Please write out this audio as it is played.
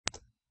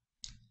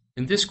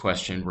In this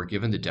question, we're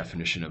given the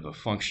definition of a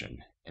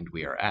function, and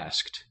we are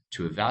asked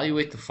to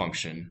evaluate the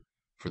function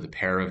for the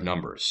pair of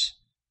numbers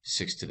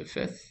 6 to the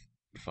 5th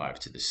and 5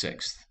 to the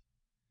 6th.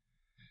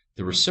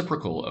 The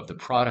reciprocal of the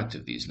product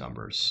of these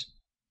numbers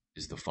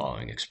is the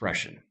following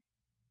expression.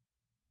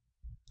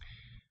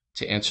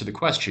 To answer the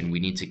question, we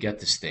need to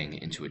get this thing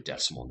into a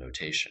decimal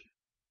notation.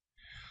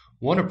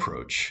 One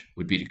approach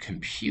would be to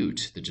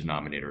compute the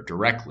denominator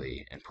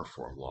directly and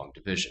perform long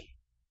division,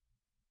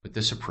 but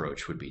this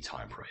approach would be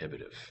time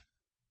prohibitive.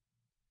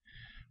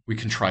 We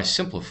can try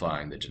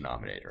simplifying the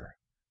denominator,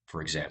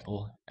 for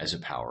example, as a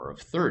power of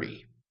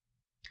 30.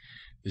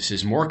 This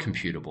is more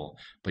computable,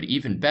 but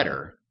even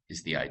better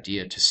is the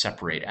idea to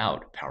separate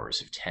out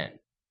powers of 10.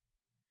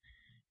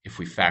 If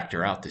we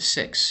factor out the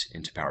 6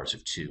 into powers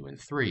of 2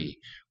 and 3,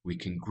 we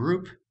can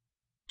group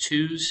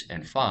 2's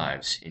and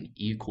 5's in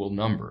equal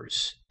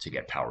numbers to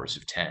get powers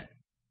of 10.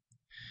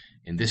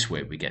 In this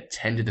way, we get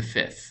 10 to the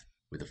 5th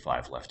with a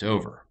 5 left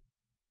over.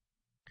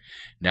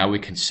 Now we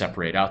can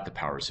separate out the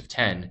powers of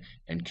 10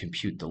 and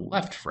compute the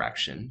left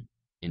fraction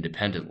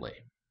independently.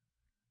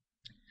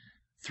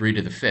 3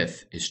 to the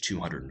 5th is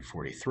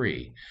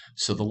 243,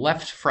 so the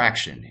left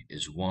fraction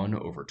is 1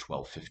 over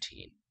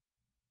 1215.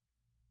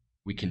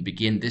 We can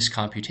begin this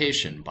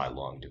computation by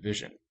long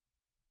division.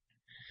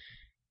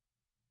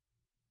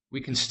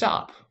 We can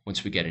stop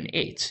once we get an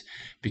 8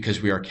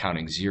 because we are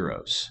counting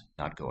zeros,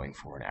 not going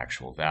for an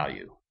actual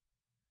value.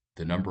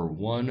 The number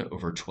 1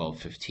 over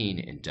 1215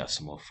 in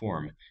decimal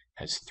form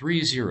has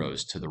 3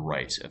 zeros to the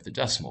right of the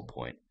decimal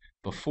point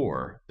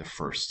before the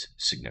first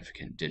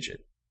significant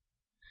digit.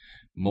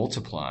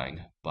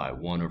 Multiplying by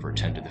 1 over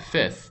 10 to the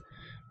 5th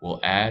will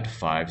add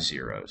 5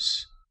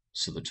 zeros,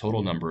 so the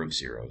total number of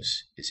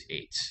zeros is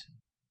 8.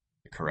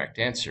 The correct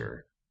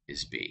answer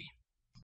is B.